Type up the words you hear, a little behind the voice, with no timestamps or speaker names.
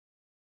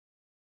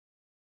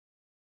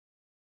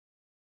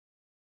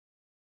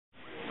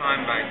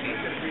time banking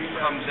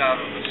comes out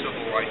of the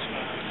civil rights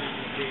movement.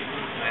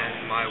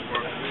 And my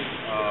work,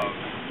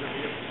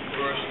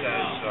 first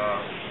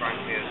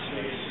frankly, as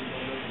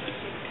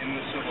in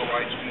the civil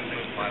rights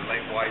movement, my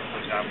late wife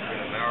was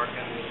African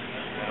American,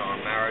 and our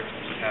marriage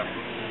was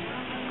taboo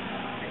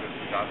because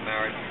we got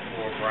married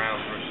before Brown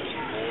versus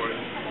the board.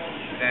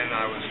 Then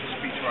I was a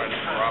speechwriter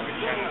for Robert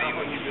Kennedy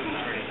when he was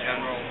Attorney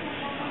General,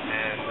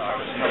 and I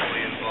was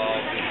heavily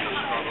involved in the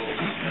struggles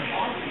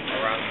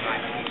around the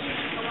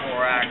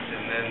 1964 Act,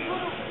 and then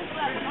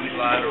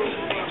unilaterally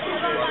to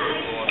his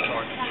brother-in-law,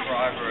 Sergeant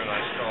Shriver, and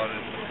I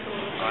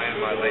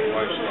and my late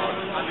wife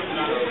started a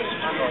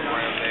services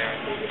program there.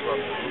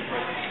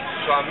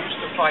 So I'm used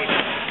to fighting,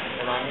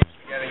 and I'm used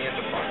to getting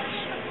into fights.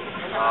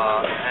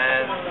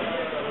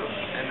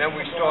 And then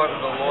we started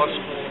a law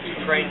school to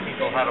train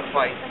people how to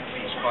fight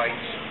these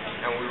fights,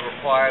 and we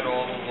required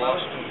all the law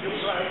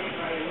students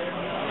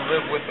to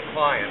live with the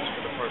clients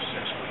for the first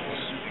 6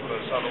 weeks,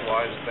 because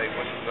otherwise they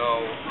wouldn't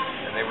know,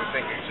 and they would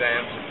think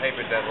exams and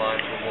paper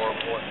deadlines were more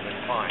important than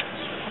clients.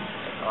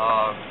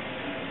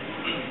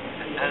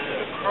 And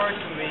it occurred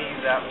to me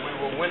that we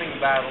were winning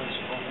battles,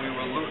 but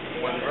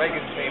when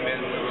Reagan came in,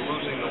 we were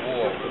losing the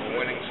war. We were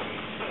winning some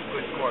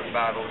good court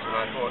battles, and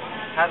I thought,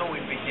 how do we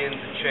begin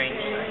to change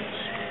things?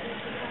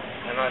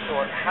 And I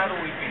thought, how do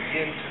we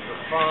begin to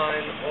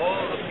define all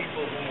of the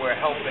people whom we're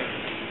helping,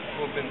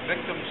 who have been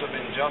victims of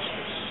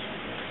injustice,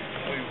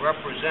 we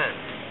represent?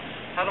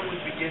 How do we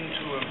begin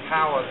to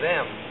empower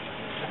them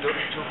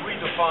to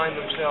redefine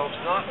themselves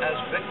not as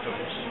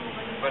victims,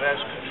 but as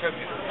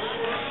contributors,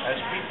 as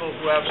people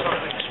who have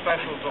something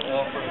special to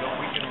offer that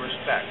we can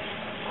respect?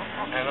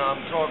 And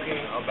I'm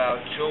talking about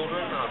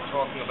children, I'm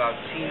talking about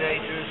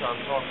teenagers, I'm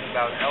talking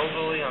about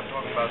elderly, I'm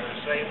talking about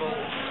disabled,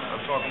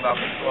 I'm talking about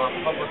people on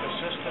public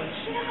assistance,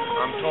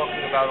 I'm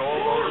talking about all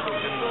those who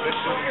have been the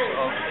victims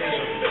of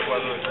isms,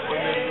 whether it's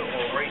women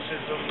or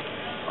racism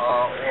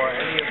or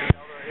any of the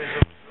other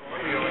isms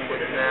we're dealing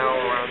with now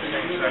around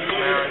same-sex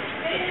marriage.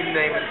 You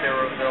name it, there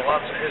are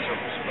lots of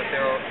isms, but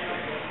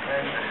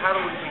and how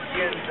do we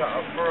begin to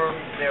affirm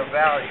their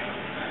value?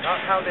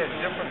 Not how they're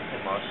different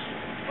from us,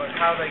 but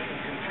how they can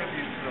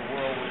contribute to the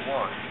world we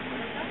want.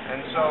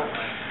 And so,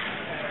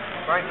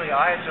 frankly,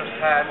 I had just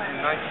had,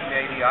 in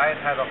 1980, I had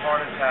had a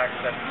heart attack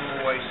that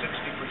blew away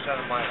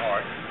 60% of my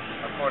heart,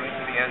 according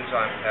to the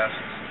enzyme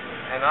tests.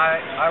 And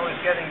I was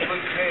getting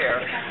good care,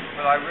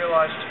 but I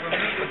realized for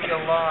me to be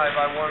alive,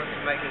 I wanted to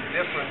make a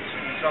difference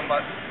in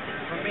somebody.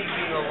 For me,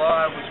 being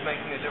alive was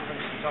making a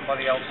difference in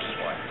somebody else's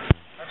life.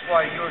 That's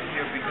why you're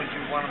here, because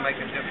you want to make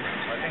a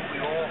difference. I think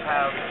we all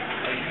have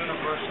a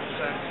universal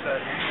sense that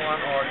we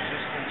want our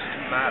existence to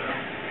matter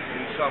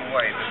in some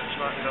way, that it's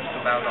not just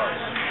about us.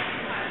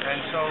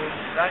 And so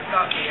that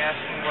got me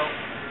asking, well,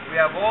 we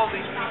have all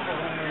these people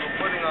whom we were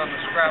putting on the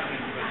scrap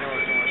heap because there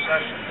was a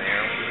recession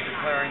there, we were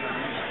declaring them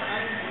useless,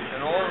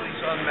 and all of these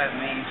unmet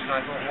needs, and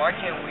I thought, why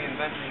can't we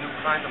invent a new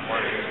kind of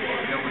money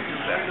that would do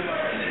that?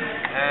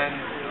 And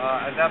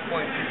at that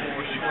point, people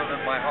were sure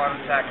that my heart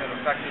attack had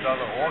affected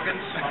other organs,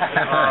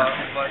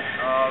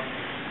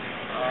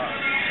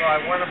 so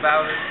I went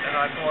about it, and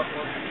I thought,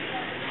 well,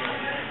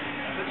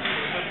 this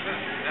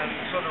is, and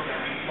sort of,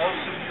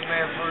 most of you may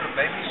have heard of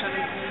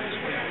babysitting pools,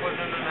 where you put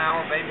in an hour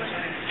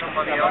babysitting for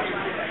somebody else,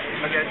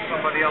 you get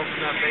somebody else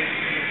in that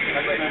babysitting pool,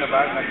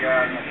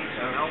 needs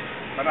some help.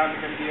 And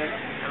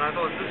I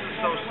thought, this is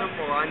so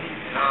simple, and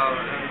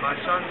my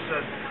son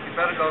said, you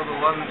better go to the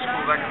London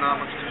School of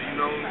Economics, because you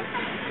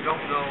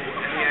don't know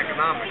any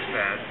economics,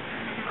 Dad.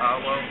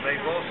 Well,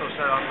 they've also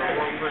said I'm the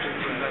wrong person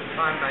to invent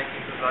time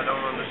banking because I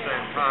don't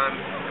understand time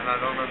and I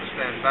don't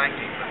understand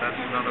banking, but that's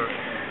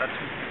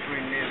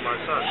between me and my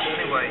son.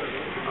 Anyway,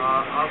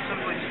 I'll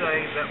simply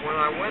say that when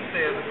I went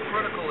there, the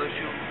critical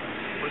issue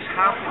was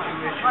how could you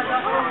issue a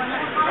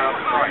currency without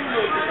price?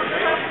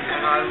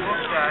 And I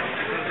looked at,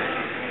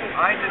 because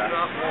I did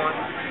not want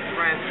to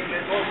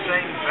transmit the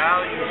same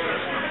value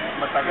system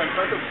that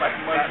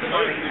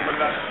money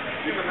has.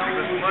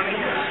 Because money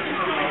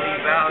consistently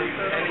devalues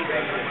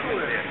anything that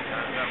we did.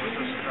 That was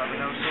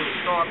so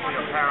starkly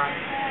apparent.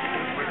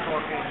 We're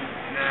talking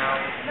now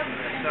in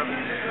the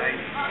 70s and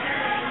 80s.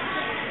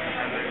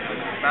 And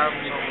the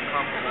battles over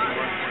comparable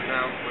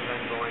were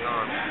then going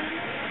on.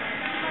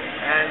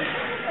 And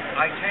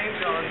I came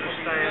to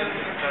understand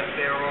that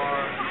there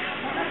are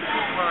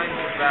two kinds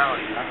of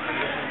value, and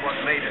this is what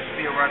made it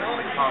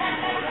theoretically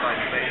possible as I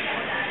debated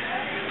it.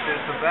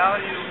 There's the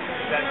value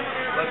that,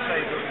 let's say,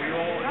 that we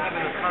all,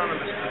 even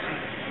economists, see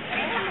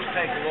teachers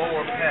take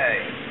lower pay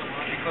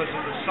because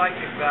of the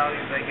psychic value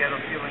they get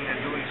of feeling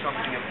they're doing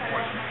something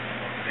important.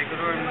 They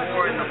could earn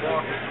more in the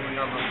market doing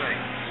other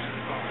things.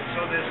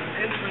 So there's an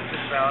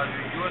intrinsic value,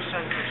 your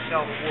sense of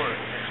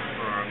self-worth is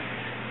affirmed,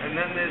 and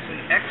then there's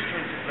the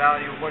extrinsic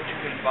value of what you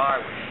can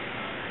buy with it.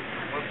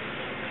 Well,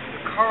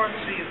 the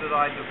currency that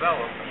I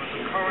developed was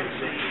a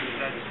currency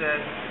that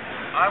said,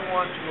 I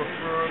want to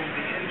affirm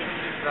the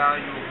intrinsic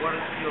value of what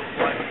it feels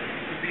like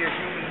to be a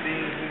human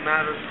being who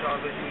matters to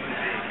other human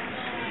beings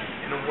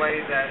in a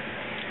way that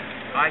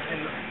I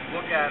can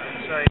look at and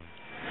say,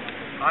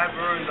 I've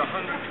earned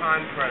 100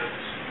 time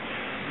credits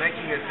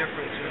making a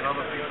difference in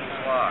other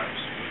people's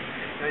lives.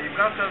 Now you've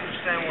got to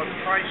understand what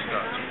price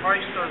does.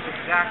 Price does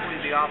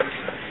exactly the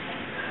opposite.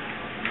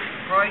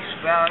 Price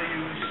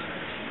values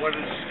what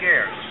is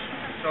scarce.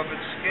 So if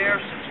it's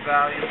scarce, it's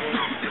valuable.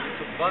 If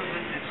it's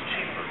abundant, it's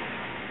cheaper.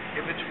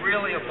 If it's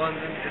really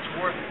abundant, it's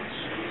worthless,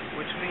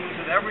 which means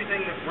that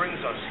everything that brings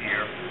us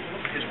here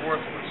is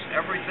worthless.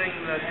 Everything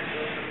that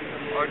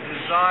our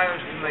desires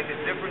to make a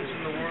difference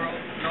in the world,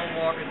 no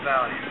market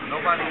value.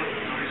 Nobody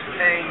is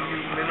paying you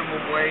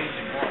minimum wage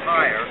or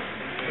higher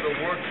for the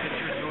work that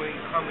you're doing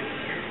coming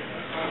here.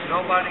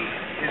 Nobody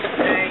is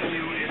paying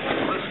you if you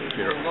listen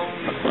to a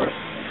lonely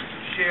person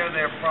share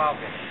their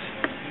problems.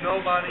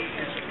 Nobody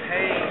is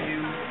paying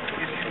you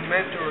if you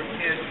mentor a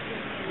kid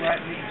who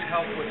needs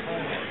help with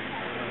homework.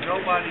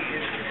 Nobody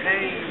is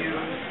paying you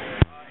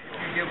if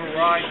you give a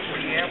ride to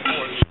the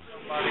airport to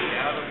somebody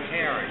out of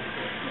caring.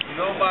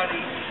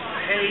 Nobody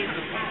paid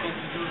the people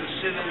to do the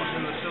sit-ins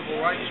in the civil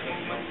rights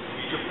movement,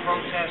 to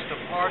protest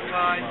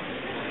apartheid,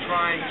 to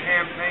try and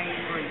campaign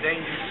for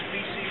endangered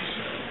species,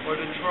 or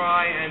to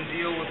try and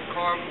deal with the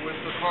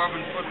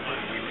carbon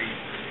footprint we leave.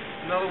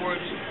 In other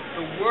words,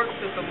 the work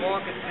that the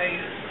market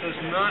does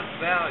not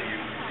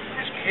value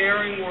is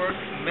caring work,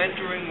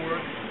 mentoring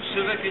work,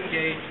 civic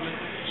engagement,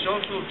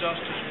 social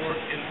justice work,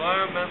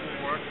 environmental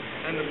work,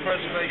 and the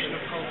preservation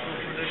of cultural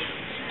traditions.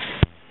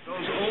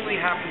 Those only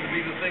happen to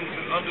be the things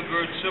that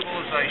undergird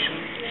civilization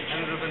and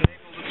that have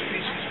enabled the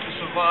species to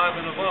survive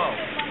and evolve.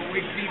 But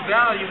we've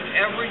devalued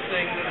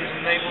everything that has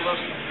enabled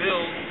us to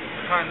build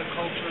the kind of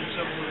culture and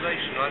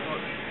civilization. I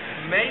thought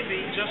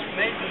maybe, just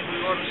maybe, we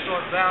ought to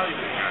start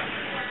valuing that.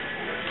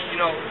 You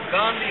know,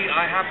 Gandhi,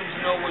 I happen to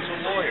know, was a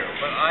lawyer,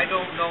 but I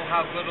don't know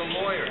how good a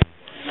lawyer he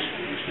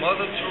was.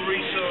 Mother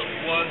Teresa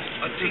was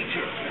a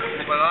teacher,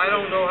 but I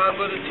don't know how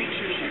good a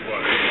teacher she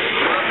was.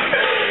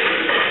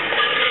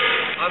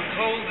 I'm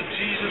told that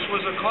Jesus was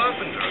a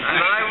carpenter, and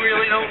I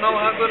really don't know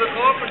how good a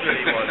carpenter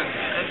he was.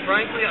 And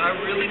frankly, I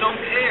really don't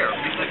care,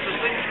 because the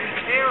things we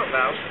care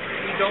about,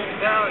 we don't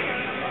value.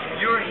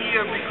 You're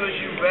here because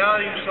you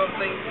value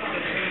something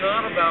that's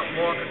not about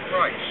market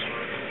price.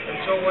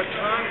 And so what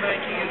time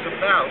banking is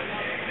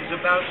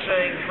about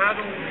saying, how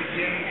do we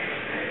begin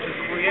to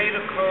create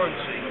a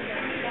currency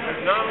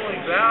that not only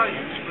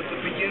values, but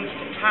that begins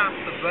to tap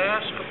the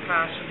vast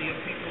capacity of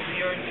people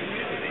here in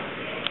community.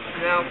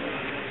 Now,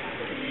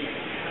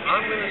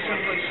 I'm going to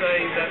simply say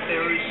that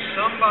there is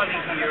somebody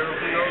here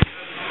who knows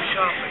how to do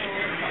shopping.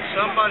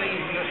 Somebody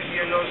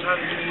here knows how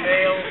to do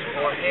nails,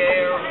 or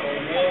hair, or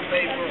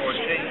wallpaper, or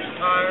change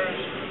tires,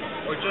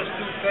 or just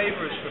do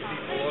favors for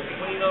people, or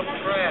clean up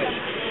trash,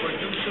 or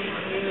do some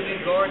community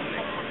gardening.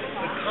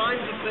 The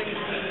kinds of things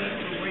we need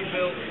to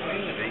rebuild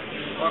community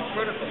are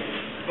critical.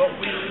 But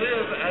we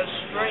live as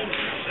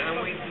strangers,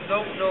 and we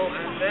don't know,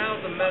 and now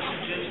the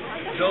message is,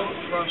 don't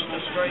trust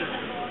a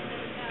stranger.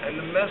 And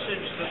the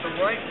message that the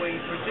right wing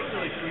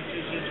particularly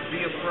preaches is,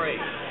 be afraid.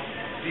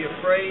 Be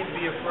afraid,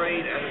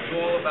 and it's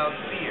all about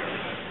fear.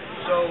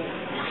 So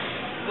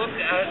look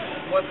at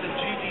what the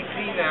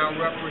GDP now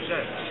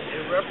represents.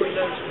 It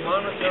represents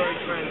monetary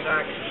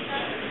transactions.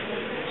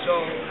 So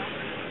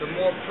the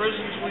more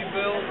prisons we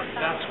build,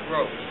 that's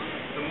growth.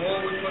 The more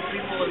we put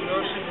people in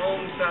nursing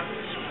homes, that's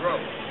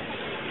growth.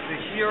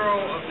 The hero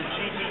of the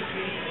GDP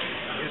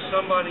is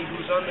somebody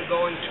who's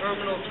undergoing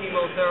terminal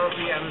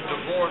chemotherapy and a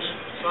divorce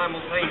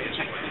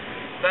simultaneously.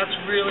 That's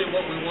really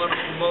what we want to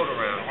promote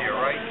around here,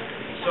 right?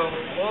 So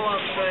all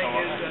I'm saying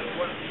is that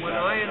when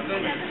I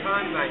invented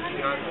time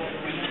banking, I thought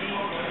we need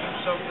to do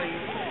something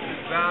that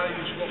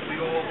values what we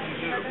all can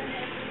do.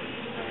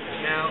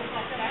 Now,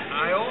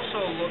 I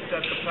also looked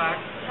at the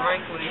fact,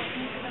 frankly,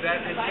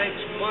 that it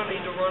takes money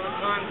to run a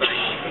time bank,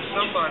 because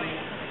somebody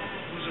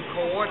who's a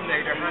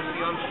coordinator has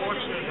the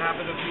unfortunate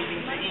habit of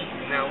needing to eat.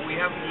 Now, we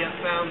haven't yet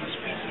found the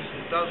species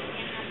that doesn't.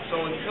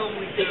 So until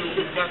we do,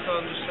 we've got to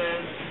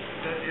understand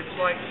that it's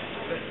like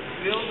that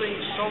building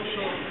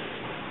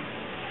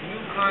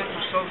new kinds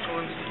of social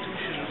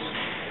institutions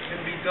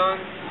can be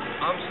done,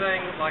 I'm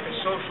saying, like a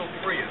social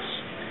Prius.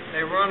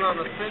 They run on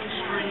a thin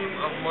stream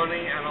of money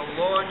and a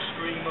large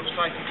stream of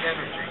psychic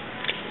energy.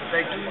 But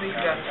they do need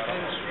that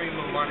thin stream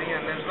of money,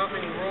 and there's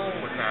nothing wrong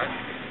with that.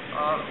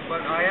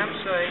 But I am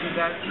saying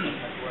that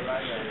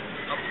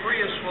a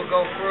Prius will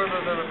go further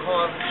than a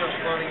car that's just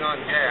running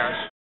on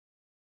gas.